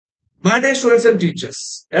My dear students and teachers,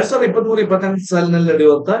 2023-24 ಸಾಲಿನಲ್ಲಿ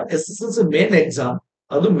ನಡೆಯುವಂತ SSLC main exam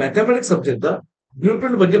ಅದು mathematics subject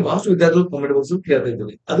blueprint ಬಗ್ಗೆ ಬಹಳಷ್ಟು ವಿದ್ಯಾರ್ಥಿಗಳು ಕಾಮೆಂಟ್ ಬಾಕ್ಸ್ ಕೇಳ್ತಾ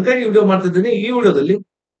ಇದ್ದಾರೆ. ಅದಕ್ಕಾಗಿ ವಿಡಿಯೋ ಮಾಡ್ತಾ ಇದ್ದೀನಿ. ಈ ವಿಡಿಯೋದಲ್ಲಿ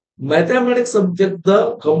ಮ್ಯಾಥಮೆಟಿಕ್ಸ್ ಸಬ್ಜೆಕ್ಟ್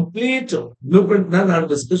ಕಂಪ್ಲೀಟ್ ಬ್ಲೂಪ್ರಿಂಟ್ ನಾನು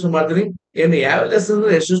ಡಿಸ್ಕಷನ್ ಮಾಡ್ತೀನಿ. ಏನು ಯಾವ ಲೆಸನ್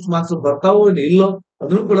ಎಷ್ಟು ಮಾರ್ಕ್ಸ್ ಬರ್ತಾವೋ ಇಲ್ಲೋ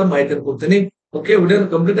ಅದನ್ನು ಕೂಡ ಮಾಹಿತಿ ಕೊಡ್ತೀನಿ. ಓಕೆ, ವಿಡಿಯೋ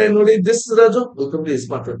ಕಂಪ್ಲೀಟ್ ಆಗಿ ನೋಡಿ. This Raju, welcome to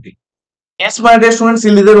smart 20. S my dear students,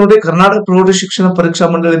 ಇಲ್ಲಿದೆ ನೋಡಿ ಕರ್ನಾಟಕ ಪ್ರೌಢ ಶಿಕ್ಷಣ ಪರೀಕ್ಷಾ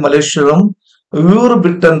ಮಂಡಳಿ ಮಲ್ಲೇಶ್ವರಂ ಇವರು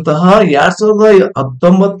ಬಿಟ್ಟಂತಹ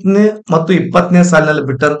 2019 ಮತ್ತು 2020 ಸಾಲಿನಲ್ಲಿ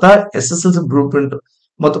ಬಿಟ್ಟಂತಹ SSLC ಬ್ಲೂಪ್ರಿಂಟ್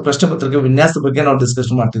ಮತ್ತು ಪ್ರಶ್ನೆ ಪತ್ರಿಕೆ ವಿನ್ಯಾಸ ಬಗ್ಗೆ ನಾವು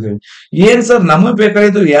ಡಿಸ್ಕಸ್ ಮಾಡ್ತಿದ್ದೇವೆ. ಏನ್ ಸರ್ ನಮಗೆ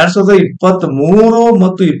ಬೇಕಾಗಿದ್ದು 2023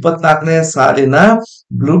 ಮತ್ತು 24ನೇ ಸಾಲಿನ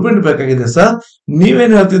ಬ್ಲೂಪ್ರಿಂಟ್ ಬೇಕಾಗಿದೆ ಸರ್.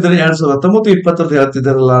 ನೀವೇನ್ ಹೇಳ್ತಿದ್ರಿ 2019 20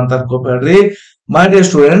 ಹೇಳ್ತಿದ್ದೀರಲ್ಲ ಅಂತ ಅನ್ಕೋಬೇಡ್ರಿ. ಮೈ ಡಿಯರ್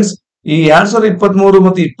ಸ್ಟೂಡೆಂಟ್ಸ್, ಈ 2023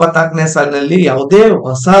 ಮತ್ತು 24ನೇ ಸಾಲಿನಲ್ಲಿ ಯಾವುದೇ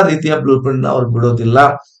ಹೊಸ ರೀತಿಯ ಬ್ಲೂಪ್ರಿಂಟ್ ಅವ್ರು ಬಿಡೋದಿಲ್ಲ.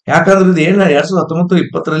 ಯಾಕಂದ್ರೆ ಇದು ಏನ್ 2019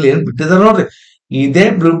 20ರಲ್ಲಿ ಏನ್ ಬಿಟ್ಟಿದ್ದಾರೆ ನೋಡ್ರಿ, ಇದೇ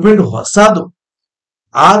ಬ್ಲೂಪ್ರಿಂಟ್ ಹೊಸದು.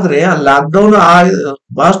 ಆದ್ರೆ ಆ ಲಾಕ್ಡೌನ್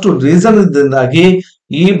ಬಹಳಷ್ಟು ರೀಸನ್ ಇದ್ದಿಂದಾಗಿ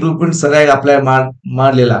ಈ ಬ್ಲೂಪ್ರಿಂಟ್ ಸರಿಯಾಗಿ ಅಪ್ಲೈ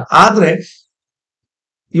ಮಾಡ್ಲಿಲ್ಲ. ಆದ್ರೆ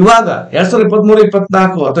ಇವಾಗ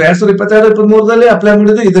 2023-24 ಅಥವಾ 2022-23ರಲ್ಲಿ ಅಪ್ಲೈ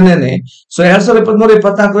ಮಾಡಿದ್ದು ಇದನ್ನೇನೆ. ಸೊ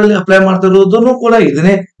 2023-24ರಲ್ಲಿ ಅಪ್ಲೈ ಮಾಡ್ತಿರೋದನ್ನು ಕೂಡ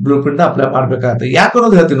ಇದನ್ನೇ ಬ್ಲೂಪ್ರಿಂಟ್ ಅಪ್ಲೈ ಮಾಡ್ಬೇಕಾಗತ್ತೆ.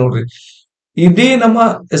 ಯಾಕನ್ನೋದು ಹೇಳ್ತೀನಿ ನೋಡ್ರಿ. ಇಡೀ ನಮ್ಮ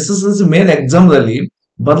SSLC ಮೇನ್ ಎಕ್ಸಾಮ್ ದಲ್ಲಿ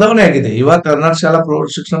ಬದಲಾವಣೆ ಆಗಿದೆ. ಇವಾಗ ಕರ್ನಾಟಕ ಶಾಲಾ ಪ್ರೌಢ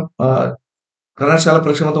ಶಿಕ್ಷಣ ಕರ್ನಾಟಕ ಶಾಲಾ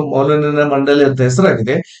ಪರೀಕ್ಷೆ ಮತ್ತು ಮೌಲ್ಯನಿರ್ಣಯ ಮಂಡಳಿ ಅಂತ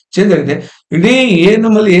ಹೆಸರಾಗಿದೆ, ಚೇಂಜ್ ಆಗಿದೆ. ಇಡೀ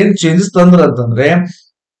ನಮ್ಮಲ್ಲಿ ಏನ್ ಚೇಂಜಸ್ ಅಂತಂದ್ರೆ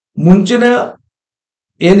ಮುಂಚಿನ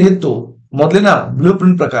ಏನಿತ್ತು ಮೊದಲಿನ ಬ್ಲೂ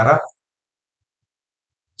ಪ್ರಿಂಟ್ ಪ್ರಕಾರ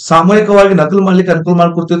ಸಾಮೂಹಿಕವಾಗಿ ನಕಲು ಮಾಡ್ಲಿಕ್ಕೆ ಅನುಕೂಲ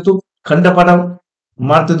ಮಾಡ್ಕೊಡ್ತಿತ್ತು, ಖಂಡಪಾಠ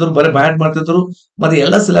ಮಾಡ್ತಿದ್ರು, ಬರೀ ಬ್ಯಾಟ್ ಮಾಡ್ತಿದ್ರು, ಮತ್ತೆ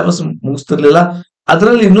ಎಲ್ಲ ಸಿಲೆಬಸ್ ಮುಗಿಸ್ತಿರ್ಲಿಲ್ಲ.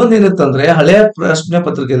 ಅದರಲ್ಲಿ ಇನ್ನೊಂದು ಏನಿತ್ತಂದ್ರೆ ಹಳೆಯ ಪ್ರಶ್ನೆ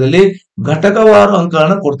ಪತ್ರಿಕೆಯಲ್ಲಿ ಘಟಕವಾರು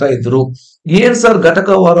ಅಂಕಗಳನ್ನ ಕೊಡ್ತಾ ಇದ್ರು. ಏನ್ ಸರ್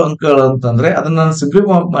ಘಟಕವಾರು ಅಂಕಗಳು ಅಂತಂದ್ರೆ ಅದನ್ನ ನಾನು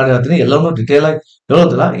ಸಿಂಪ್ಲಿಫೈ ಮಾಡಿ ಹೇಳ್ತೀನಿ, ಎಲ್ಲವನ್ನೂ ಡಿಟೇಲ್ ಆಗಿ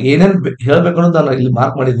ಹೇಳೋದಿಲ್ಲ. ಏನೇನ್ ಹೇಳ್ಬೇಕು ಅನ್ನೋದು ನಾನು ಇಲ್ಲಿ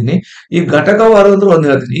ಮಾರ್ಕ್ ಮಾಡಿದ್ದೀನಿ. ಈ ಘಟಕವಾರು ಅಂದ್ರೆ ಒಂದು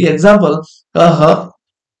ಹೇಳ್ತೀನಿ. ಈ ಎಕ್ಸಾಂಪಲ್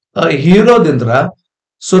ಹೀರೋದಿಂದ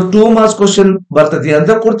ಸೊ 2 ಮಾರ್ಕ್ಸ್ ಕ್ವಶನ್ ಬರ್ತೈತಿ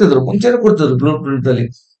ಅಂತ ಕೊಡ್ತಿದ್ರು, ಮುಂಚೆನೆ ಕೊಡ್ತಿದ್ರು ಬ್ಲೂ ಪ್ರಿಂಟ್ ಅಲ್ಲಿ.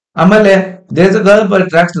 ಆಮೇಲೆ ದೇಶ ಗರ್ಲ್ ಬೈ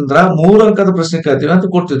ಟ್ರ್ಯಾಕ್ಸ್ ನಿಂದ್ರ 3 ಅಂಕದ ಪ್ರಶ್ನೆ ಕೇಳ್ತೀವಿ ಅಂತ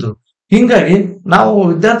ಕೊಡ್ತಿದ್ರು. ಹಿಂಗಾಗಿ ನಾವು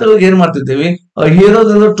ವಿದ್ಯಾರ್ಥಿಗಳಿಗೆ ಏನ್ ಮಾಡ್ತಿದ್ದೇವೆ,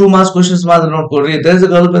 ಹೀರೋದಿಂದ 2 ಮಾರ್ಕ್ಸ್ ಕ್ವಶನ್ಸ್ ಮಾತ್ರ ನೋಡ್ಕೊಡ್ರಿ, ದೇಶ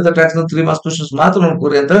girl by tax 3 marks questions ಮಾತ್ರ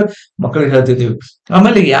ನೋಡ್ಕೊಡ್ರಿ ಅಂತ ಮಕ್ಕಳಿಗೆ ಹೇಳ್ತಿದ್ದೀವಿ.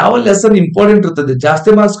 ಆಮೇಲೆ ಯಾವ ಲೆಸನ್ ಇಂಪಾರ್ಟೆಂಟ್ ಇರ್ತದೆ,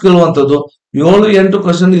 ಜಾಸ್ತಿ ಮಾರ್ಕ್ಸ್ ಕೇಳುವಂತದ್ದು 7-8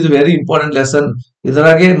 ಕ್ವಶನ್ ಇದು ವೆರಿ ಇಂಪಾರ್ಟೆಂಟ್ ಲೆಸನ್,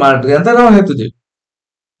 ಇದರಾಗೆ ಮಾಡ್ರಿ ಅಂತ ನಾವು ಹೇಳ್ತಿದ್ದೀವಿ.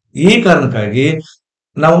 ಈ ಕಾರಣಕ್ಕಾಗಿ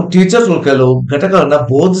ನಾವು ಟೀಚರ್ಸ್ ಕೆಲವು ಘಟಕಗಳನ್ನ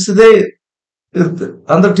ಬೋಧಿಸದೇ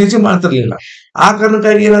ಅಂದ್ರೆ ಟೀಚಿಂಗ್ ಮಾಡ್ತಿರ್ಲಿಲ್ಲ. ಆ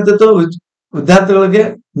ಕಾರಣಕ್ಕಾಗಿ ಏನಾಗ್ತಿತ್ತು, ವಿದ್ಯಾರ್ಥಿಗಳಿಗೆ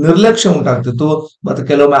ನಿರ್ಲಕ್ಷ್ಯ ಉಂಟಾಗ್ತಿತ್ತು. ಮತ್ತೆ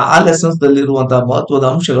ಕೆಲವೊಮ್ಮೆ ಆ ಲೆಸನ್ಸ್ ದಲ್ಲಿ ಇರುವಂತಹ ಮಹತ್ವದ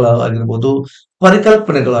ಅಂಶಗಳಾಗಿರ್ಬೋದು,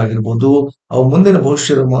 ಪರಿಕಲ್ಪನೆಗಳಾಗಿರ್ಬೋದು, ಅವು ಮುಂದಿನ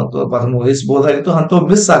ಭವಿಷ್ಯದ ಮಹತ್ವವನ್ನು ವಹಿಸಬಹುದಾಗಿತ್ತು, ಅಂತವು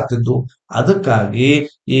ಮಿಸ್ ಆಗ್ತಿತ್ತು. ಅದಕ್ಕಾಗಿ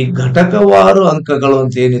ಈ ಘಟಕವಾರು ಅಂಕಗಳು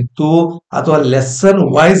ಅಂತ ಏನಿತ್ತು ಅಥವಾ ಲೆಸನ್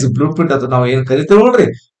ವೈಸ್ ಬ್ಲೂಪ್ರಿಂಟ್ ಅಂತ ನಾವು ಏನ್ ಕರಿತೀವಿ ನೋಡ್ರಿ,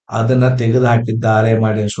 ಅದನ್ನ ತೆಗೆದು ಹಾಕಿದ್ದಾರೆ.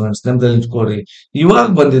 ಮಾಡಿ ಸ್ಟೂಡೆಂಟ್ಸ್ ನೆಮ್ಮದಲ್ಲಿ ಇಟ್ಕೊಳ್ರಿ. ಇವಾಗ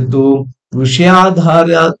ಬಂದಿದ್ದು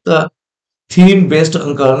ವಿಷಯಾಧಾರಿತ ಥೀಮ್ ಬೇಸ್ಡ್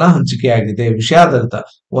ಅಂಕಗಳನ್ನ ಹಂಚಿಕೆ ಆಗಿದೆ. ವಿಷಯಾಧಾರಿತ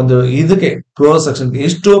ಒಂದು ಇದಕ್ಕೆ ಪ್ರೋಸ್ ಸೆಕ್ಷನ್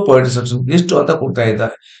ಇಷ್ಟು, ಪೊಯಿಟ್ರಿ ಸೆಕ್ಷನ್ ಇಷ್ಟು ಅಂತ ಕೊಡ್ತಾ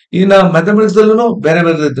ಇದ್ದಾರೆ. ಇನ್ನ ಮ್ಯಾಥಮೆಟಿಕ್ಸ್ ದಲ್ಲೂ ಬೇರೆ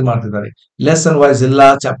ಬೇರೆ ರೀತಿ ಮಾಡ್ತಿದ್ದಾರೆ. ಲೆಸನ್ ವೈಸ್ ಇಲ್ಲ,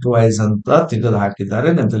 ಚಾಪ್ಟರ್ ವೈಸ್ ಅಂತ ತೆಗೆದು ಹಾಕಿದ್ದಾರೆ,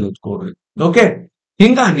 ನೆಮ್ಮದಲ್ಲಿ ಇಟ್ಕೊಳ್ರಿ. ಓಕೆ,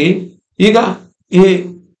 ಹಿಂಗಾಗಿ ಈಗ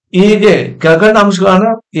ಹೀಗೆ ಕೆಳಕಂಡ ಅಂಶಗಳನ್ನ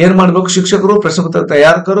ಏನ್ ಮಾಡ್ಬೇಕು, ಶಿಕ್ಷಕರು ಪ್ರಶ್ನೆ ಪತ್ರ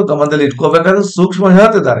ತಯಾರಕರು ಗಮನದಲ್ಲಿ ಇಟ್ಕೋಬೇಕಾದ್ರೆ ಸೂಕ್ಷ್ಮ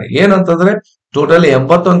ಹೇಳ್ತಿದ್ದಾರೆ. ಏನಂತಂದ್ರೆ ಟೋಟಲ್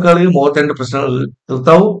 80 ಅಂಕಗಳಿಗೆ 38 ಪ್ರಶ್ನೆಗಳು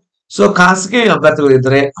ಇರ್ತಾವು. ಸೊ ಖಾಸಗಿ ಅಭ್ಯರ್ಥಿಗಳು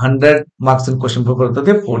ಇದ್ರೆ 100 ಮಾರ್ಕ್ಸ್ ಕ್ವಶನ್ ಪೇಪರ್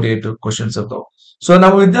ಇರ್ತದೆ, 48 ಕ್ವಶನ್ಸ್ ಇರ್ತಾವ. ಸೊ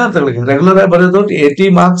ನಾವು ವಿದ್ಯಾರ್ಥಿಗಳಿಗೆ ರೆಗ್ಯುಲರ್ ಆಗಿ ಬರೆಯೋದು 80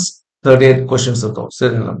 ಮಾರ್ಕ್ಸ್ 38 ಕ್ವಶನ್ಸ್ ಇರ್ತಾವ.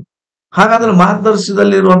 ಸರಿ, ಹಾಗಾದ್ರೆ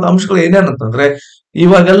ಮಾರ್ಗದರ್ಶನದಲ್ಲಿ ಇರುವಂತಹ ಅಂಶಗಳು ಏನೇನಂತಂದ್ರೆ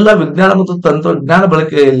ಇವಾಗೆಲ್ಲ ವಿಜ್ಞಾನ ಮತ್ತು ತಂತ್ರಜ್ಞಾನ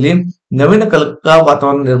ಬಳಕೆಯಲ್ಲಿ ನವೀನ ಕಲಿಕಾ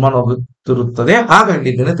ವಾತಾವರಣ ನಿರ್ಮಾಣವಾಗುತ್ತಿರುತ್ತದೆ. ಹಾಗಾಗಿ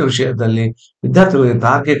ಗಣಿತ ವಿಷಯದಲ್ಲಿ ವಿದ್ಯಾರ್ಥಿಗಳಿಗೆ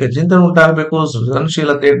ತಾರ್ಕಿಕ ಚಿಂತನೆ ಉಂಟಾಗಬೇಕು,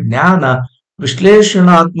 ಸೃಜನಶೀಲತೆ, ಜ್ಞಾನ,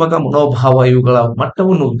 ವಿಶ್ಲೇಷಣಾತ್ಮಕ ಮನೋಭಾವ ಇವುಗಳ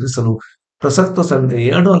ಮಟ್ಟವನ್ನು ವೃದ್ಧಿಸಲು ಪ್ರಸಕ್ತ ಸಮಯದ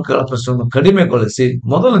 2 ಅಂಕಗಳ ಪ್ರಶ್ನೆಯನ್ನು ಕಡಿಮೆಗೊಳಿಸಿ,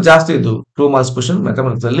 ಮೊದಲು ಜಾಸ್ತಿ ಇದ್ದು 2 ಮಾರ್ಕ್ಸ್ ಕ್ವಶನ್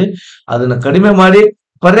ಮ್ಯಾಥಮೆಟಿಕ್ಸ್ ಅಲ್ಲಿ, ಅದನ್ನ ಕಡಿಮೆ ಮಾಡಿ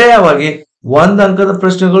ಪರ್ಯಾಯವಾಗಿ 1 ಅಂಕದ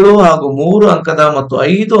ಪ್ರಶ್ನೆಗಳು ಹಾಗೂ 3 ಅಂಕದ ಮತ್ತು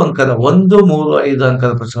 5 ಅಂಕದ 1, 3, 5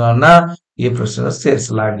 ಅಂಕದ ಪ್ರಶ್ನೆಗಳನ್ನ ಈ ಪ್ರಶ್ನೆ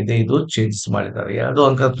ಸೇರಿಸಲಾಗಿದೆ. ಇದು ಚೇಂಜಸ್ ಮಾಡಿದ್ದಾರೆ. 2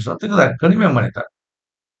 ಅಂಕದ ಪ್ರಶ್ನೆ ತೆಗೆದು ಕಡಿಮೆ ಮಾಡಿದ್ದಾರೆ.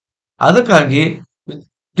 ಅದಕ್ಕಾಗಿ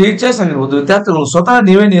ಟೀಚರ್ಸ್ ಆಗಿರ್ಬೋದು, ವಿದ್ಯಾರ್ಥಿಗಳು ಸ್ವತಃ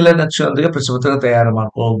ನೀವೇ ನೀಲನಕ್ಷೆಯೊಂದಿಗೆ ಪ್ರಶ್ನೆ ಪತ್ರ ತಯಾರು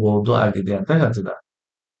ಮಾಡ್ಕೋಬಹುದು ಆಗಿದೆ ಅಂತ ಹೇಳ್ತಿದ್ದಾರೆ.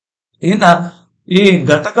 ಇನ್ನ ಈ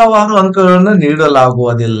ಘಟಕವಾರು ಅಂಕಗಳನ್ನ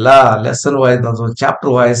ನೀಡಲಾಗುವುದಿಲ್ಲ. ಲೆಸನ್ ವೈಸ್ ಅಥವಾ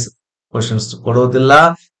ಚಾಪ್ಟರ್ ವೈಸ್ ಕ್ವಶನ್ಸ್ ಕೊಡೋದಿಲ್ಲ,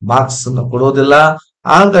 ಮಾರ್ಕ್ಸ್ ಕೊಡೋದಿಲ್ಲ.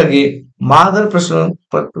 ಹಾಗಾಗಿ ಮಾದರಿ ಪ್ರಶ್ನೆ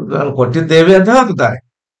ಪತ್ರಗಳನ್ನು ಕೊಟ್ಟಿದ್ದೇವೆ ಅಂತ ಹೇಳ್ತಿದ್ದಾರೆ.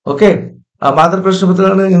 ಓಕೆ, ಆ ಮಾದರಿ ಪ್ರಶ್ನೆ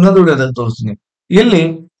ಪತ್ರಗಳನ್ನ ಇನ್ನೊಂದು ವಿಡಿಯೋದಲ್ಲಿ ತೋರಿಸ್ತೀನಿ. ಇಲ್ಲಿ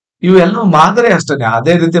ಇವೆಲ್ಲ ಮಾದರಿ ಅಷ್ಟೇ,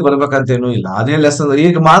 ಅದೇ ರೀತಿ ಬರ್ಬೇಕಂತ ಏನೂ ಇಲ್ಲ. ಅದೇ ಲೆಸನ್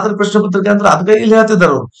ಈಗ ಮಾದರಿ ಪ್ರಶ್ನೆ ಪತ್ರಿಕೆ ಅಂದ್ರೆ ಅದಕ್ಕೆ ಇಲ್ಲಿ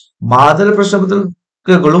ಹೇಳ್ತಿದ್ದಾರೆ ಅವರು ಮಾದರಿ ಪ್ರಶ್ನೆ ಪತ್ರಿಕೆ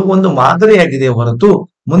ಗಳು ಒಂದು ಮಾದರಿಯಾಗಿದೆ ಹೊರತು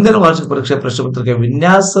ಮುಂದಿನ ವಾರ್ಷಿಕ ಪರೀಕ್ಷೆ ಪ್ರಶ್ನೆ ಪತ್ರಿಕೆ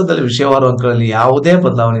ವಿನ್ಯಾಸದಲ್ಲಿ ವಿಷಯವಾರು ಅಂಕಗಳಲ್ಲಿ ಯಾವುದೇ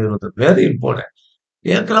ಬದಲಾವಣೆ ಇರುವುದು. Very important.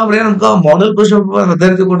 ಕೆಲವೊಬ್ರು ಏನಂತ ಮಾಡೆಲ್ ಕ್ವಶನ್ ಪೇಪರ್ ಅದೇ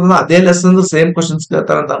ರೀತಿ ಕೊಟ್ಟಿದ್ರೆ ಅದೇ ಲೆಸನ್ ಸೇಮ್ ಕ್ವಶನ್ಸ್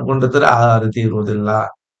ಕೇಳ್ತಾರೆ ಅಂತ ಅನ್ಕೊಂಡಿರ್ತಾರೆ. ಆ ರೀತಿ ಇರುವುದಿಲ್ಲ.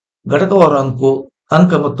 ಘಟಕವಾರು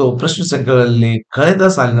ಅಂಕ ಮತ್ತು ಪ್ರಶ್ನೆ ಸಂಖ್ಯೆಗಳಲ್ಲಿ ಕಳೆದ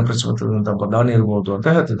ಸಾಲಿನ ಪ್ರಶ್ನೆ ಪತ್ರಿಕೆಗಿಂತ ಬದಲಾವಣೆ ಇರಬಹುದು ಅಂತ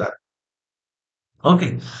ಹೇಳ್ತಿದ್ದಾರೆ. ಓಕೆ,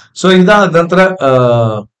 ಸೊ ಇದಾದ ನಂತರ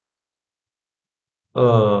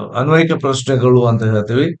ಅನ್ವಯಿಕ ಪ್ರಶ್ನೆಗಳು ಅಂತ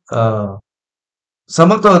ಹೇಳ್ತೀವಿ.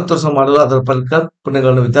 ಸಮರ್ಥ ಉತ್ತರಿಸ ಮಾಡಲು ಅದರ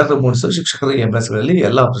ಪರಿಕಲ್ಪನೆಗಳನ್ನು ವಿದ್ಯಾರ್ಥಿ ಮೂಡಿಸಲು ಶಿಕ್ಷಕರ ಅಭ್ಯಾಸಗಳಲ್ಲಿ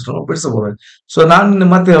ಎಲ್ಲಾ ಪ್ರಶ್ನೆಗಳನ್ನು ಬಿಡಿಸಬಹುದು. ಸೊ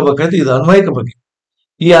ನಾನು ಮತ್ತೆ ಹೇಳ್ಬೇಕಾಯ್ತು ಇದು ಅನ್ವಯಿಕ ಬಗ್ಗೆ.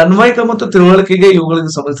 ಈ ಅನ್ವಯಿಕ ಮತ್ತು ತಿಳುವಳಿಕೆಗೆ ಇವುಗಳಿಗೆ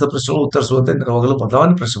ಸಂಬಂಧಿಸಿದ ಪ್ರಶ್ನೆಗಳು ಉತ್ತರಿಸುವಂತೆ ನೆರವಾಗಲು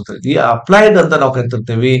ಬದಲಾವಣೆ ಪ್ರಶ್ನೆ ಪತ್ರಿಕೆ. ಈ ಅಪ್ಲೈಡ್ ಅಂತ ನಾವು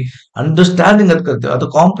ಕರಿತಿರ್ತೀವಿ, ಅಂಡರ್ಸ್ಟ್ಯಾಂಡಿಂಗ್ ಅಂತ ಕರಿತೀವಿ, ಅದು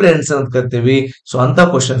ಕಾಂಪ್ರಿಹೆನ್ಷನ್ ಅಂತ ಕರಿತೀವಿ. ಸೊ ಅಂತ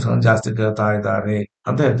ಕ್ವಶನ್ಸ್ ಜಾಸ್ತಿ ಕೇಳ್ತಾ ಇದ್ದಾರೆ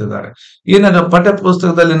ಅಂತ ಹೇಳ್ತಿದ್ದಾರೆ. ಈಗ ಪಠ್ಯ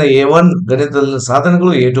ಪುಸ್ತಕದಲ್ಲಿನ A1 ಗಣಿತದಲ್ಲಿನ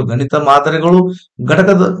ಸಾಧನೆಗಳು, A2 ಗಣಿತ ಮಾದರಿಗಳು,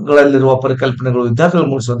 ಘಟಕಗಳಲ್ಲಿರುವ ಪರಿಕಲ್ಪನೆಗಳು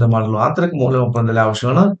ವಿದ್ಯಾರ್ಥಿಗಳು ಮೂಡಿಸುವಂತೆ ಮಾಡಲು ಆಂತರಿಕ ಮೌಲ್ಯಮಾಪನದಲ್ಲಿ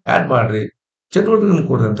ಅವಶ್ಯವನ್ನು ಆಡ್ ಮಾಡ್ರಿ, ಚಟುವಟಿಕೆಯನ್ನು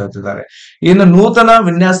ಕೊಡ್ರಿ ಅಂತ ಹೇಳ್ತಿದ್ದಾರೆ. ಇನ್ನು ನೂತನ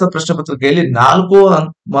ವಿನ್ಯಾಸ ಪ್ರಶ್ನೆ ಪತ್ರಿಕೆಯಲ್ಲಿ 4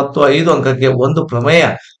 ಮತ್ತು 5 ಅಂಕಕ್ಕೆ ಒಂದು ಪ್ರಮೇಯ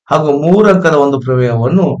ಹಾಗೂ 3 ಅಂಕದ ಒಂದು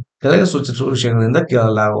ಪ್ರಮೇಯವನ್ನು ಕೆಳಗೆ ಸೂಚಿಸುವ ವಿಷಯಗಳಿಂದ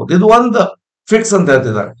ಕೇಳಲಾಗುವುದು. ಇದು ಒಂದು ಫಿಕ್ಸ್ ಅಂತ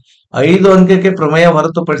ಹೇಳ್ತಿದ್ದಾರೆ. 5 ಅಂಕಕ್ಕೆ ಪ್ರಮೇಯ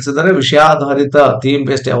ಹೊರತುಪಡಿಸಿದರೆ ವಿಷಯಾಧಾರಿತ ಥೀಮ್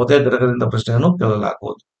ಬೇಸ್ಡ್ ಯಾವುದೇ ಘಟಕದಿಂದ ಪ್ರಶ್ನೆಯನ್ನು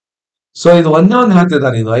ಕೇಳಲಾಗುವುದು. ಸೊ ಇದು ಒಂದೇ ಒಂದು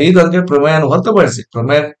ಹೇಳ್ತಿದ್ದಾರೆ. ಇದು 5 ಅಂಕ ಪ್ರಮೇಯವನ್ನು ಹೊರತುಪಡಿಸಿ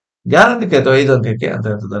ಪ್ರಮೇಯ ಗ್ಯಾರಂಟಿ ಕೇಳ್ತೇವೆ 5 ಅಂಕಕ್ಕೆ ಅಂತ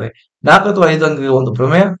ಹೇಳ್ತಿದ್ದಾರೆ. 4 ಅಥವಾ 5 ಅಂಕಕ್ಕೆ ಒಂದು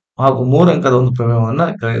ಪ್ರಮೇಯ ಹಾಗೂ 3 ಅಂಕದ ಒಂದು ಪ್ರಮೇಯವನ್ನ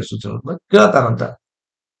ಕೆಳಗೆ ಸೂಚನೆ ಕೇಳ್ತಾರಂತ.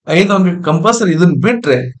 5 ಅಂಕಕ್ಕೆ ಕಂಪಲ್ಸರಿ. ಇದನ್ನ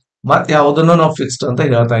ಬಿಟ್ರೆ ಮತ್ತೆ ಯಾವುದನ್ನು ನಾವು ಫಿಕ್ಸ್ಡ್ ಅಂತ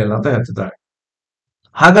ಹೇಳ್ತಾ ಇಲ್ಲ ಅಂತ ಹೇಳ್ತಿದ್ದಾರೆ.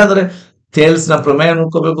 ಹಾಗಾದ್ರೆ ಥೇಲ್ಸ್ ನ ಪ್ರಮೇಯ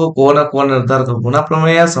ನೋಡ್ಕೋಬೇಕು. ಕೋನ ನಿರ್ಧಾರಕ ಗುಣ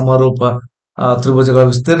ಪ್ರಮೇಯ, ಸಮರೂಪ ತ್ರಿಭುಜಗಳ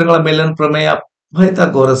ವಿಸ್ತೀರ್ಣಗಳ ಮೇಲಿನ ಪ್ರಮೇಯ,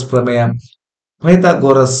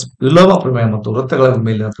 ಪೈಥಾಗೋರಸ್ ವಿಲೋಮ ಪ್ರಮೇಯ ಮತ್ತು ವೃತ್ತಗಳ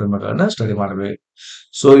ಮೇಲಿನ ಪ್ರಮೇಯಗಳನ್ನ ಸ್ಟಡಿ ಮಾಡಬೇಕು.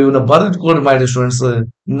 ಸೊ ಇವನ್ನ ಬರೆದಿಟ್ಕೊಂಡು ಮಾಡಿ ಸ್ಟೂಡೆಂಟ್ಸ್.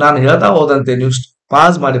 ನಾನು ಹೇಳ್ತಾ ಹೋದಂತೆ ನೀವು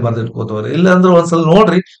ಪಾಸ್ ಮಾಡಿ ಬರೆದಿಟ್ಕೋತವ್ರಿ. ಇಲ್ಲಾಂದ್ರೆ ಒಂದ್ಸಲ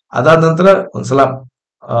ನೋಡ್ರಿ, ಅದಾದ ನಂತರ ಒಂದ್ಸಲ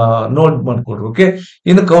ನೋಟ್ ಮಾಡ್ಕೊಡ್ರಿ. ಓಕೆ,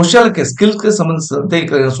 ಇನ್ನು ಕೌಶಲ್ಯಕ್ಕೆ ಸ್ಕಿಲ್ಸ್ಗೆ ಸಂಬಂಧಿಸಿದಂತೆ ಈ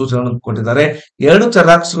ಕೆಳಗಿನ ಸೂಚನೆಗಳನ್ನು ಕೊಟ್ಟಿದ್ದಾರೆ. 2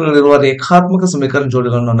 ಚರಾಕ್ಷರಗಳಿರುವ ರೇಖಾತ್ಮಕ ಸಮೀಕರಣ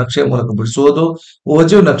ಜೋಡಿಗಳನ್ನು ನಕ್ಷೆಯ ಮೂಲಕ ಬಿಡಿಸುವುದು,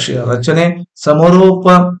 ಓಜಿವ್ ನಕ್ಷೆಯ ರಚನೆ, ಸಮರೂಪ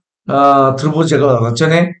ತ್ರಿಭುಜಗಳ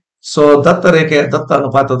ರಚನೆ, ಸೊ ದತ್ತ ರೇಖೆಯ ದತ್ತ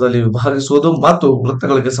ಅನುಪಾತದಲ್ಲಿ ವಿಭಾಗಿಸುವುದು ಮತ್ತು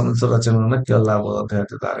ವೃತ್ತಗಳಿಗೆ ಸಂಬಂಧಿಸಿದ ರಚನೆಗಳನ್ನು ಕೇಳಲಾಗುವುದು ಅಂತ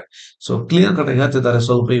ಹೇಳ್ತಿದ್ದಾರೆ. ಸೊ ಕ್ಲಿಯರ್ ಕಟ್ ಹೇಳ್ತಿದ್ದಾರೆ.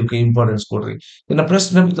 ಸ್ವಲ್ಪ ಇವಕ್ಕೆ ಇಂಪಾರ್ಟೆನ್ಸ್ ಕೊಡ್ರಿ. ಇನ್ನು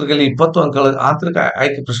ಪ್ರಶ್ನೆ ಪತ್ರಿಕೆಯಲ್ಲಿ 20 ಅಂಕಗಳ ಆಂತರಿಕ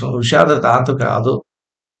ಆಯ್ಕೆ ಪ್ರಶ್ನೆಗಳು, ವಿಷಯಾಧಾರಿತ ಆಂತರಿಕ ಅದು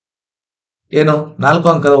ಏನು 4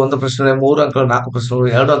 ಅಂಕದ ಒಂದು ಪ್ರಶ್ನೆ, 3 ಅಂಕದ 4 ಪ್ರಶ್ನೆಗಳು,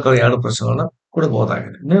 2 ಅಂಕದ 2 ಪ್ರಶ್ನೆಗಳನ್ನ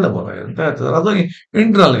ಕೊಡಬಹುದಾಗಿದೆ, ನೀಡಬಹುದಾಗಿದೆ ಅಂತ ಹೇಳ್ತಿದ್ದಾರೆ. ಅದು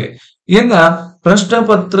ಇಂಟರ್ನಲ್ಗೆ. ಇನ್ನ ಪ್ರಶ್ನೆ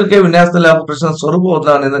ಪತ್ರಿಕೆ ವಿನ್ಯಾಸದಲ್ಲಿ ಹಾಗೂ ಪ್ರಶ್ನೆ ಸ್ವರೂಪ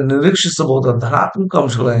ಬದಲಾವಣೆಯಿಂದ ನಿರೀಕ್ಷಿಸಬಹುದಾದ ಧನಾತ್ಮಕ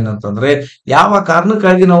ಅಂಶಗಳು ಏನಂತಂದ್ರೆ, ಯಾವ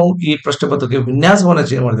ಕಾರಣಕ್ಕಾಗಿ ನಾವು ಈ ಪ್ರಶ್ನೆ ಪತ್ರಿಕೆ ವಿನ್ಯಾಸವನ್ನ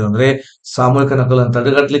ಚೇಂಜ್ ಮಾಡಿದ್ವಿ ಅಂದ್ರೆ, ಸಾಮೂಹಿಕ ನಕಲನ್ನು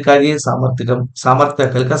ತಡೆಗಟ್ಟಲಿಕ್ಕಾಗಿ,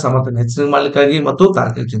 ಕಲಿಕಾ ಸಾಮರ್ಥ್ಯ ಹೆಚ್ಚಿನ ಮಾಡ್ಲಿಕ್ಕಾಗಿ ಮತ್ತು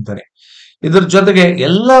ತಾರ್ಕಿಕ ಚಿಂತನೆ. ಇದ್ರ ಜೊತೆಗೆ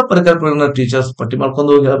ಎಲ್ಲಾ ಪರಿಕಲ್ಪನೆಗಳನ್ನ ಟೀಚರ್ಸ್ ಪಟ್ಟಿ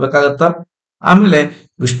ಮಾಡ್ಕೊಂಡು ಹೋಗಿ ಹೇಳ್ಬೇಕಾಗತ್ತ. ಆಮೇಲೆ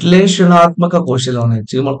ವಿಶ್ಲೇಷಣಾತ್ಮಕ ಕೌಶಲ್ಯವನ್ನು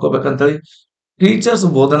ಹೆಚ್ಚಿಗೆ ಮಾಡ್ಕೋಬೇಕಂತೇಳಿ ಟೀಚರ್ಸ್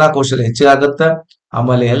ಬೋಧನಾ ಕೌಶಲ್ಯ ಹೆಚ್ಚಿಗಾಗತ್ತೆ.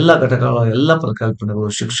 ಆಮೇಲೆ ಎಲ್ಲ ಘಟಕಗಳು ಎಲ್ಲ ಪರಿಕಲ್ಪನೆಗಳು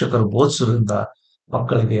ಶಿಕ್ಷಕರು ಬೋಧಿಸೋದ್ರಿಂದ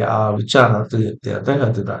ಮಕ್ಕಳಿಗೆ ಆ ವಿಚಾರ ತಿಳಿಯುತ್ತೆ ಅಂತ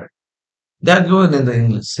ಹೇಳ್ತಿದ್ದಾರೆ. They are given in the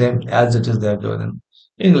English same as it is they are given in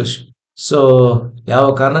English. So ಯಾವ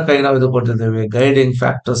ಕಾರಣಕ್ಕಾಗಿ ನಾವು ಇದು ಕೊಟ್ಟಿದ್ದೇವೆ, ಗೈಡಿಂಗ್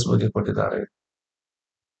ಫ್ಯಾಕ್ಟರ್ಸ್ ಬಗ್ಗೆ ಕೊಟ್ಟಿದ್ದಾರೆ.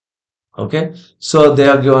 Okay, so they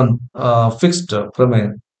are given fixed ಪ್ರಮೇಯ.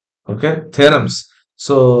 Okay, theorems.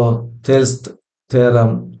 So Thales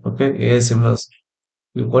theorem, okay, A ಸಿಮಿಲರ್ಸ್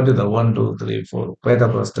ಇವು ಕೊಟ್ಟಿದ್ದಾರೆ 1 2 3 4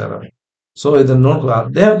 ಪೈಥಾಗೋರಸ್ ಥೇರಮ್. ಸೊ ಇದನ್ನ ನೋಡ್ಕೊ,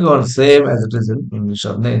 they have given same as it is in English.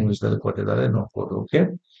 ಅದನ್ನೇ ಇಂಗ್ಲಿಷ್ ದಲ್ಲಿ ಕೊಟ್ಟಿದ್ದಾರೆ, ನೋಡ್ಬೋದು. ಓಕೆ,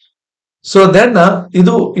 ಸೊ ದೆನ್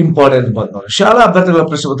ಇದು ಇಂಪಾರ್ಟೆಂಟ್ ಬಂದ್ ನೋಡಿ. ಶಾಲಾ ಅಭ್ಯರ್ಥಿಗಳ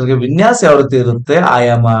ಪ್ರಶ್ನೆ ಪತ್ರಿಕೆ ವಿನ್ಯಾಸ ಯಾವ ರೀತಿ ಇರುತ್ತೆ,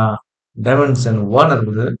 ಆಯಾಮ ಡೈಮೆನ್ಷನ್ 1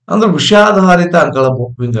 ಅಂದ್ರೆ ವಿಷಯಾಧಾರಿತ ಅಂಕಗಳ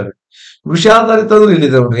ವಿಂಗಡಣೆ. ವಿಷಯಾಧಾರಿತ ಅಂದ್ರೆ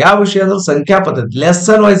ಇಲ್ಲಿದೆ ನೋಡ್ರಿ. ಯಾವ ವಿಷಯ ಅಂದ್ರೆ ಸಂಖ್ಯಾ ಪದ್ಧತಿ,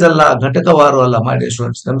 ಲೆಸನ್ ವೈಸ್ ಅಲ್ಲ, ಘಟಕವಾರು ಅಲ್ಲ. ಮಾಡಿ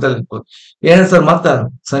ಸ್ಟೂಡೆಂಟ್ಸ್ ನಮ್ದಲ್ಲಿ ಏನ್ ಸರ್, ಮತ್ತ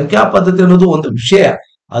ಸಂಖ್ಯಾ ಪದ್ಧತಿ ಅನ್ನೋದು ಒಂದು ವಿಷಯ,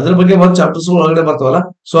 ಅದ್ರ ಬಗ್ಗೆ ಒಂದು ಚಾಪ್ಟರ್ಸ್ ಒಳಗಡೆ ಬರ್ತಾವಲ್ಲ.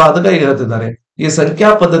 ಸೊ ಅದಕ್ಕಾಗಿ ಹೇಳ್ತಿದ್ದಾರೆ. ಈ ಸಂಖ್ಯಾ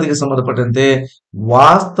ಪದ್ಧತಿಗೆ ಸಂಬಂಧಪಟ್ಟಂತೆ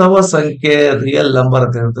ವಾಸ್ತವ ಸಂಖ್ಯೆ ರಿಯಲ್ ನಂಬರ್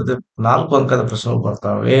ಅಂತ ಇರ್ತದೆ. 4 ಅಂಕದ ಪ್ರಶ್ನೆಗಳು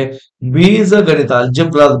ಬರ್ತಾವೆ. ಬೀಜ ಗಣಿತ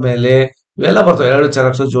ಅಲ್ಜಿಬ್ರಾದ ಮೇಲೆ ಇವೆಲ್ಲ ಬರ್ತವೆ. 2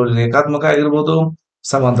 ಚರಾಕ್ಷರ ಜೋಡಿ ರೇಖಾತ್ಮಕ ಆಗಿರ್ಬೋದು,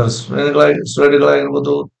 ಸಮಾಂತರ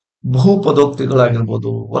ಶ್ರೇಣಿಗಳಾಗಿರ್ಬೋದು, ಬಹುಪದೋಕ್ತಿಗಳಾಗಿರ್ಬೋದು,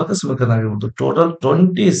 ವರ್ಗ ಸಮೀಕರಣ ಆಗಿರ್ಬೋದು. ಟೋಟಲ್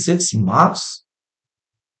 26 ಮಾರ್ಕ್ಸ್,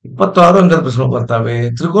 26 ಅಂಕದ ಪ್ರಶ್ನೆಗಳು ಬರ್ತಾವೆ.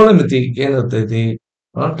 ತ್ರಿಕೋನಮಿತಿ ಏನಿರ್ತೈತಿ,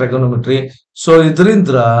 ಟ್ರಿಗೋನೋಮೆಟ್ರಿ. ಸೊ ಇದರಿಂದ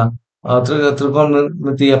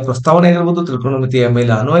ತ್ರಿಕೋನಮಿತಿಯ ಪ್ರಸ್ತಾವನೆ ಆಗಿರ್ಬೋದು, ತ್ರಿಕೋನಮಿತಿಯ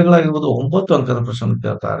ಮೇಲೆ ಅನ್ವಯಗಳಾಗಿರ್ಬೋದು. 9 ಅಂಕದ ಪ್ರಶ್ನೆ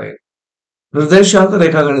ಕೇಳ್ತಾರೆ. ನಿರ್ದೇಶಾಂಕ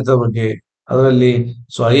ರೇಖಾಗಣಿತ ಬಗ್ಗೆ ಅದರಲ್ಲಿ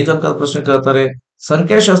 5 ಅಂಕದ ಪ್ರಶ್ನೆ ಕೇಳ್ತಾರೆ.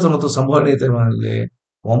 ಸಂಖ್ಯಾಶಾಸ್ತ್ರ ಮತ್ತು ಸಂಭವನೀಯತೆ ಮೇಲೆ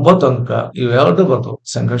 9 ಅಂಕ, ಇವೆರಡು ಬರ್ತವೆ.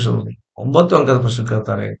 ಸಂಖ್ಯಾಶಾಸ್ತ್ರ 9 ಅಂಕದ ಪ್ರಶ್ನೆ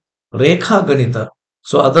ಕೇಳ್ತಾರೆ. ರೇಖಾ ಗಣಿತ,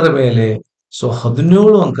 ಸೊ ಅದರ ಮೇಲೆ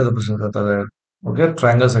 17 ಅಂಕದ ಪ್ರಶ್ನೆ ಕೇಳ್ತಾರೆ. ಓಕೆ,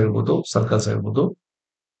 ಟ್ರಯಾಂಗಲ್ಸ್ ಆಗಿರ್ಬೋದು, ಸರ್ಕಲ್ಸ್ ಆಗಿರ್ಬೋದು,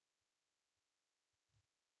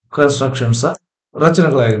 ಕನ್ಸ್ಟ್ರಕ್ಷನ್ಸ್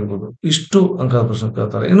ರಚನೆಗಳಾಗಿರ್ಬೋದು ಇಷ್ಟು ಅಂಕದ ಪ್ರಶ್ನೆ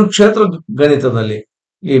ಕೇಳ್ತಾರೆ. ಇನ್ನು ಕ್ಷೇತ್ರ ಗಣಿತದಲ್ಲಿ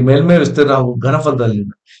ಈ ಮೇಲ್ಮೈ ವಿಸ್ತೀರ್ಣ ಹಾಗೂ ಘನಫಲದಲ್ಲಿ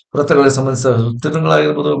ವೃತ್ತಗಳಿಗೆ ಸಂಬಂಧಿಸಿದ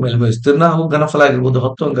ವಿಸ್ತೀರ್ಣಗಳಾಗಿರ್ಬೋದು, ಮೇಲ್ಮೈ ವಿಸ್ತೀರ್ಣ ಹಾಗೂ ಘನಫಲ ಆಗಿರ್ಬೋದು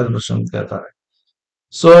 10 ಅಂಕದ ಪ್ರಶ್ನೆ ಕೇಳ್ತಾರೆ.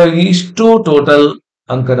 ಸೊ ಇಷ್ಟು ಟೋಟಲ್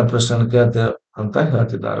ಅಂಕದ ಪ್ರಶ್ನೆ ಕೇಳ್ತಾರೆ ಅಂತ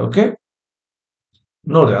ಹೇಳ್ತಿದ್ದಾರೆ. ಓಕೆ,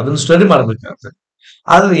 ನೋಡಿ ಅದನ್ನ ಸ್ಟಡಿ ಮಾಡ್ಬೇಕಾಗ್ತದೆ.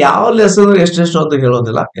 ಆದ್ರೆ ಯಾವ ಲೆಸನ್ ಎಷ್ಟೆಷ್ಟು ಅಂತ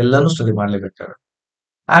ಹೇಳೋದಿಲ್ಲ, ಎಲ್ಲಾನು ಸ್ಟಡಿ ಮಾಡ್ಲೇಬೇಕಾಗುತ್ತೆ.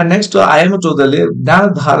 ಅಂಡ್ ನೆಕ್ಸ್ಟ್ IM2 ದಲ್ಲಿ ಜ್ಞಾನ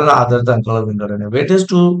ಧಾರಣ ಆಧಾರಿತ ಅಂಕಗಳ ವಿಂಗಡಣೆ, ವೇಟೇಜ್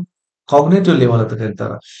ಟು ಕಾಗ್ನೇಟಿವ್ ಲೆವೆಲ್ ಅಂತ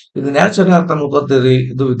ಕರೀತಾರೆ. ಇದನ್ನ ಯಾರು ಚೆನ್ನಾಗಿ ಅರ್ಥ ಮಾಡ್ಕೊತೀರಿ,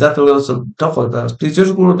 ಇದು ವಿದ್ಯಾರ್ಥಿಗಳು ಸ್ವಲ್ಪ ಟಫ್ ಆಗ್ತಾರೆ,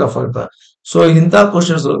 ಟೀಚರ್ಸ್ ಕೂಡ ಟಫ್ ಆಗ್ತಾರೆ. ಸೊ ಇಂಥ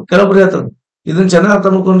ಕ್ವಶನ್ಸ್ ಕೆಲವೊಬ್ರು ಹೇಳ್ತಾರೆ, ಇದನ್ನ ಚೆನ್ನಾಗಿ ಅರ್ಥ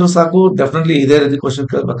ಮಾಡ್ಕೊಂಡ್ರೆ ಸಾಕು, ಡೆಫಿನೆಟ್ಲಿ ಇದೇ ರೀತಿ ಕ್ವಶನ್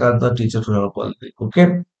ಕೇಳ್ಬೇಕಂತ ಟೀಚರ್ಸ್ ಹೇಳ್ಕೊಳ್ಳಿ. ಓಕೆ,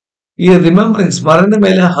 ಈ ರಿಮೆಂಬರಿಂಗ್ ಸ್ಮರಣೆ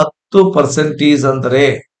ಮೇಲೆ 10% ಅಂದ್ರೆ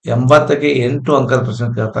 80ಕ್ಕೆ 8 ಅಂಕದ ಪ್ರಶ್ನೆ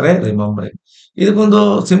ಕೇಳ್ತಾರೆ ರಿಮೆಂಬರಿಂಗ್. ಇದಕ್ಕೊಂದು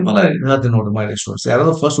ಸಿಂಪಲ್ ಆಗಿ ಹೇಳ್ತೀನಿ ನೋಡಿ ಮಾಡಿ ಸ್ಟೂಡೆಂಟ್ಸ್.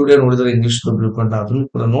 ಯಾರಾದ್ರೂ ಫಸ್ಟ್ ವಿಡಿಯೋ ನೋಡಿದ್ರೆ ಇಂಗ್ಲಿಷ್ ಬ್ಲೂಪ್ರಿಂಟ್ ಅದನ್ನು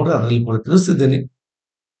ಕೂಡ ನೋಡಿ, ಅದರಲ್ಲಿ ಕೂಡ ತಿಳಿಸ್ತಿದ್ದೀನಿ.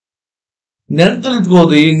 ನೆನಪಲ್ಲಿ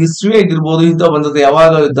ಇಟ್ಕೋದು, ಈ ಹಿಸ್ಟ್ರಿ ಆಗಿರ್ಬೋದು, ಇಂಥ ಬಂದದ್ದು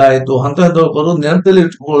ಯಾವಾಗ ಯುದ್ಧ ಆಯ್ತು ಅಂತ ಬರೋದು ನೆನಪಲ್ಲಿ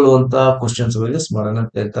ಇಟ್ಕೊಳ್ಳುವಂತ ಕ್ವಶನ್ಸ್ ಗಳಿಗೆ ಸ್ಮರಣೆ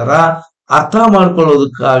ಅಂತ ಹೇಳ್ತಾರ. ಅರ್ಥ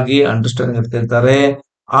ಮಾಡ್ಕೊಳ್ಳೋದಕ್ಕಾಗಿ ಅಂಡರ್ಸ್ಟ್ಯಾಂಡಿಂಗ್ ಅಂತ ಹೇಳ್ತಾರೆ.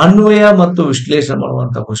 ಅನ್ವಯ ಮತ್ತು ವಿಶ್ಲೇಷಣೆ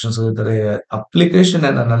ಮಾಡುವಂತ ಕ್ವಶನ್ಸ್ ಹೇಳ್ತಾರೆ. ಅಪ್ಲಿಕೇಶನ್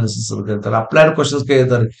ಅಂಡ್ ಅನಾಲಿಸಿಸ್ ಹೇಳ್ತಾರೆ. ಅಪ್ಲೈಡ್ ಕ್ವಶನ್ಸ್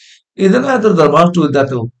ಕೇಳ್ತಾರೆ. ಇದನ್ನ ಹೇಳ್ತಿರ್ತಾರೆ ಬಹಳಷ್ಟು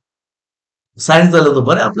ವಿದ್ಯಾರ್ಥಿಗಳು. ಸೈನ್ಸ್ ಅಲ್ಲಿ ಅದು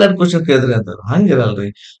ಬರೀ ಅಪ್ಲೈಡ್ ಕ್ವಶನ್ ಕೇಳಿದ್ರಿ ಅಂತಾರೆ, ಹಂಗಿರಲ್ರಿ.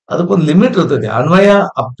 ಅದಕ್ಕೊಂದು ಲಿಮಿಟ್ ಇರ್ತದೆ. ಅನ್ವಯ,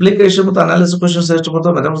 ಅಪ್ಲಿಕೇಶನ್ ಮತ್ತು ಅನಾಲಿಸಿಸ್ ಕ್ವಶನ್ಸ್ ಎಷ್ಟು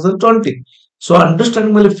ಬರ್ತಾವೆ? ಮ್ಯಾಥಮೆಟಿಕ್ಸ್ 20. ಸೊ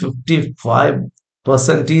ಅಂಡರ್ಸ್ಟ್ಯಾಂಡಿಂಗ್ ಮೇಲೆ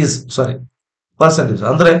 55% ಪರ್ಸೆಂಟೇಜ್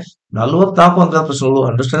ಅಂದ್ರೆ 44 ಅಂಕದ ಪ್ರಶ್ನೆಗಳು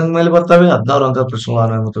ಅಂಡರ್ಸ್ಟ್ಯಾಂಡಿಂಗ್ ಮೇಲೆ ಬರ್ತವೆ, 16 ಅಂಕದ ಪ್ರಶ್ನೆಗಳು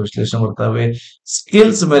ಅನ್ವಯ ಮತ್ತು ವಿಶ್ಲೇಷಣೆ ಬರ್ತವೆ.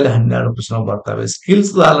 ಸ್ಕಿಲ್ಸ್ ಮೇಲೆ 12 ಪ್ರಶ್ನೆಗಳು ಬರ್ತವೆ.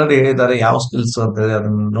 ಸ್ಕಿಲ್ಸ್ ಆಲ್ರೆಡಿ ಹೇಳಿದ್ದಾರೆ, ಯಾವ ಸ್ಕಿಲ್ಸ್ ಅಂತ ಹೇಳಿ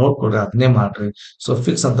ಅದನ್ನ ನೋಡ್ಕೊಡ್ರಿ, ಅದನ್ನೇ ಮಾಡ್ರಿ. ಸೊ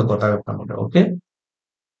ಫಿಕ್ಸ್ ಅಂತ ಗೊತ್ತಾಗುತ್ತೆ ನಮಗೆ. ಓಕೆ,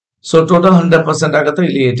 ಸೊ ಟೋಟಲ್ 100% ಆಗುತ್ತೆ,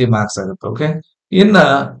 ಇಲ್ಲಿ 80 ಮಾರ್ಕ್ಸ್ ಆಗುತ್ತೆ. ಓಕೆ, ಇನ್ನ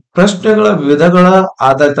ಪ್ರಶ್ನೆಗಳ ವಿಧಗಳ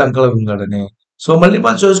ಆಧಾರಿತ ಅಂಕಗಳ ವಿಂಗಡಣೆ. ಸೊ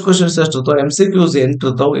ಮಲ್ಟಿಪಲ್ ಚಾಯ್ಸ್ ಕ್ವಶನ್ಸ್ ಎಷ್ಟು ಇರ್ತಾವೆ? MCQs 8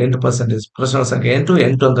 ಇರ್ತಾವೆ, 8%. ಪ್ರಶ್ನೆ ಸಂಖ್ಯೆ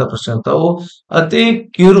 8 ಅಂಕದ ಪ್ರಶ್ನೆ ಇರ್ತಾವೆ. ಅತಿ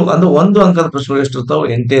ಕಿರು ಅಂದ್ರೆ 1 ಅಂಕದ ಪ್ರಶ್ನೆಗಳು ಎಷ್ಟು ಇರ್ತಾವೆ?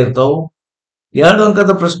 8 ಇರ್ತಾವೆ. 2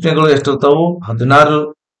 ಅಂಕದ ಪ್ರಶ್ನೆಗಳು ಎಷ್ಟಿರ್ತಾವೆ? 16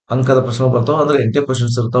 ಅಂಕದ ಪ್ರಶ್ನೆಗಳು ಬರ್ತಾವೆ, ಅಂದ್ರೆ 8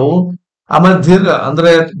 ಕ್ವಶನ್ಸ್ ಇರ್ತಾವೆ. ಆಮೇಲೆ ದೀರ್ಘ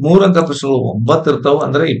ಅಂದ್ರೆ 3 ಅಂಕದ ಪ್ರಶ್ನೆಗಳು 9 ಇರ್ತಾವೆ,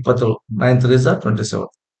 ಅಂದ್ರೆ 27. 9 3 27.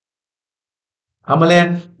 ಆಮೇಲೆ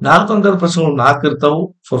 4 ಅಂಕದ ಪ್ರಶ್ನೆಗಳು 4 ಇರ್ತಾವೆ,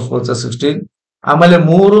 4 4 16. ಆಮೇಲೆ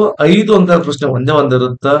 5 ಅಂಕದ ಪ್ರಶ್ನೆ ಒಂದೇ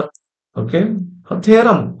ಒಂದಿರುತ್ತ. ಓಕೆ,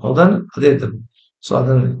 ಥಿಯರಂ ಹೌದಾ, ಅದೇ ಇರ್ತದೆ. ಸೊ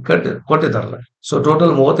ಅದನ್ನ ಕೊಟ್ಟಿದ್ದಾರಲ್ಲ. ಸೊ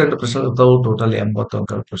ಟೋಟಲ್ 38 ಪ್ರಶ್ನೆ ಇರ್ತಾವೆ, ಟೋಟಲ್ 80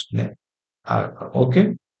 ಅಂಕದ ಪ್ರಶ್ನೆ. Okay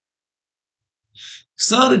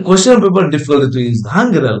sir, question paper difficult ಇತ್ತು,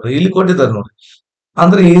 ಹಂಗಿರಲ್ರಿ. ಇಲ್ಲಿ ಕೊಟ್ಟಿದ್ದಾರೆ ನೋಡಿ.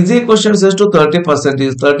 ಅಂದ್ರೆ ಈಸಿ ಕ್ವಶನ್ಸ್ ಎಷ್ಟು? 30%.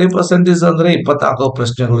 30% ಅಂದ್ರೆ 24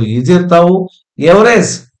 ಪ್ರಶ್ನೆಗಳು ಈಸಿ ಇರ್ತಾವು.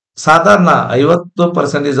 ಎವರೇಜ್ ಸಾಧಾರಣ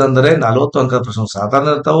 50% ಅಂದ್ರೆ 40 ಅಂಕದ ಪ್ರಶ್ನೆ ಸಾಧಾರಣ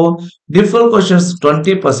ಇರ್ತಾವು. ಡಿಫಿಕಲ್ಟ್ ಕ್ವಶನ್ಸ್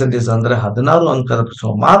 20% ಅಂದ್ರೆ 16 ಅಂಕದ ಪ್ರಶ್ನೆ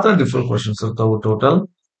ಮಾತ್ರ ಡಿಫಿಕಲ್ಟ್ ಕ್ವಶನ್ಸ್ ಇರ್ತಾವು. Total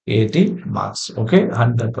 80 marks. ಓಕೆ,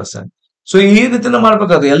 100%. ಸೊ ಈ ರೀತಿನ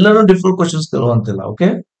ಮಾಡ್ಬೇಕಾದ್ರೆ ಎಲ್ಲರೂ difficult questions ಕೇಳುವಂತಿಲ್ಲ. Okay,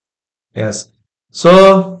 S. So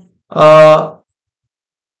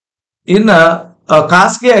ಇನ್ನ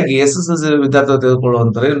ಖಾಸಗಿಯಾಗಿ SSLC ವಿದ್ಯಾರ್ಥಿಗಳು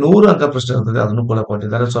ತೆಗೆದುಕೊಳ್ಳುವಂತಾರೆ 100 ಅಂಕ ಪ್ರಶ್ನೆ ಇರ್ತದೆ, ಅದನ್ನು ಕೂಡ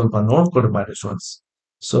ಕೊಟ್ಟಿದ್ದಾರೆ. ಸ್ವಲ್ಪ ನೋಡ್ಕೊಂಡು ಮಾಡಿ ಸ್ಟೂಡೆಂಟ್ಸ್.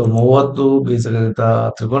 ಸೊ 30 ಬೀಜಗಣಿತ,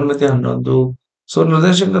 ತ್ರಿಕೋನಮಿತಿ 11. ಸೊ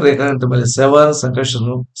ನಿರ್ದೇಶಕ ರೇಖಾಗಣಿತ ಮೇಲೆ 7, ಸಂಕಷ್ಟ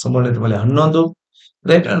ಸಂಬಂಧಿತ ಮೇಲೆ 11,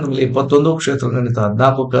 ರೇಖಾಗಣಿತ ಮೇಲೆ 21, ಕ್ಷೇತ್ರ ಗಣಿತ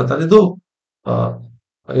 14 ಕೇಳ್ತಾರೆ. ಇದು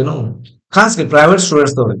ಏನು ಖಾಸಗಿ ಪ್ರೈವೇಟ್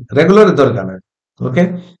ಸ್ಟೂಡೆಂಟ್ಸ್ ದವ್ರಿಗೆ, ರೆಗ್ಯುಲರ್ ಇದ್ದವ್ರಿಗೆ. ಓಕೆ,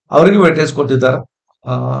 ಅವರಿಗೆ ವೇಟೇಜ್ ಕೊಟ್ಟಿದ್ದಾರೆ.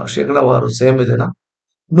 ಶೇಕಡಾವಾರು ಸೇಮ್ ಇದೆನಾ?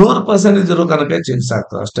 100% ಇರೋ ಕಾರಣಕ್ಕೆ ಚೇಂಜ್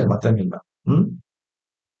ಆಗ್ತದೆ ಅಷ್ಟೇ, ಮತ್ತೇನಿಲ್ಲ.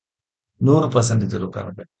 100% ಇರೋ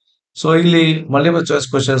ಕಾರಣಕ್ಕೆ. ಸೊ ಇಲ್ಲಿ ಮಲ್ಟಿಪಲ್ ಚಾಯ್ಸ್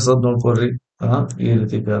ಕ್ವಶನ್ಸ್ ನೋಡ್ಕೊಡ್ರಿ. ಈ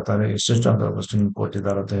ರೀತಿ ಕೇಳ್ತಾರೆ, ಎಷ್ಟೆಷ್ಟು ಅಂಕ ಕ್ವಶನ್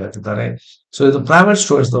ಕೊಟ್ಟಿದ್ದಾರೆ ಅಂತ ಹೇಳ್ತಿದ್ದಾರೆ. ಸೊ ಇದು ಪ್ರೈವೇಟ್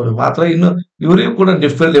ಸ್ಟೂಡೆಂಟ್ಸ್ ಅವ್ರಿಗೆ ಮಾತ್ರ. ಇನ್ನು ಇವರಿಗೂ ಕೂಡ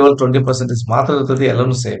ಡಿಫರೆಂಟ್ ಲೆವೆಲ್ 20% ಮಾತ್ರ ಇರ್ತದೆ,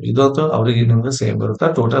 ಎಲ್ಲಾನು ಸೇಮ್. ಇದಂತೂ ಅವರಿಗೆ ನಿಮ್ಗೆ ಸೇಮ್ ಬರುತ್ತೆ.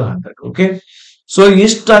 ಟೋಟಲ್ 100. ಓಕೆ, ಸೊ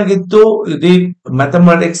ಇಷ್ಟಾಗಿತ್ತು ಇದು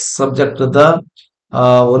ಮ್ಯಾಥಮೆಟಿಕ್ಸ್ ಸಬ್ಜೆಕ್ಟ್ ದ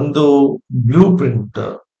ಒಂದು ಬ್ಲೂ ಪ್ರಿಂಟ್.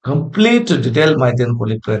 ಕಂಪ್ಲೀಟ್ ಡಿಟೇಲ್ ಮಾಹಿತಿಯನ್ನು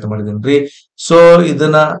ಕೊಡ್ಲಿಕ್ಕೆ ಪ್ರಯತ್ನ ಮಾಡಿದ್ದೀನಿ. ಸೊ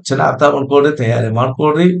ಇದನ್ನ ಚೆನ್ನಾಗಿ ಅರ್ಥ ಮಾಡ್ಕೊಳ್ರಿ, ತಯಾರಿ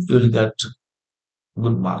ಮಾಡ್ಕೊಳ್ರಿ, you will get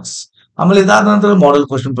good marks. ಆಮೇಲೆ ಇದಾದ ನಂತರ ಮಾಡೆಲ್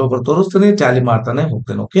ಕ್ವಶನ್ ಪೇಪರ್ ತೋರಿಸ್ತೀನಿ, ಟ್ಯಾಲಿ ಮಾಡ್ತಾನೆ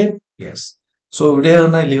ಹೋಗ್ತೇನೆ. Okay, S. ಸೊ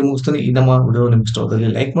ವಿಡಿಯೋನ ಇಲ್ಲಿಗೆ ಮುಗಿಸ್ತೀನಿ. ಈ ನಮ್ಮ ವಿಡಿಯೋ ನಿಮ್ಗೆ ಇಷ್ಟವಾದಲ್ಲಿ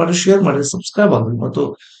ಲೈಕ್ ಮಾಡಿ, ಶೇರ್ ಮಾಡಿ, ಸಬ್ಸ್ಕ್ರೈಬ್ ಆಗಿ ಮತ್ತು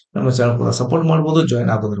ನಮ್ಮ ಚಾನಲ್ ಕೂಡ ಸಪೋರ್ಟ್ ಮಾಡಬಹುದು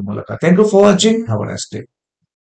ಜಾಯಿನ್ ಆಗೋದ್ರ ಮೂಲಕ. Thank you for watching. Have a nice day.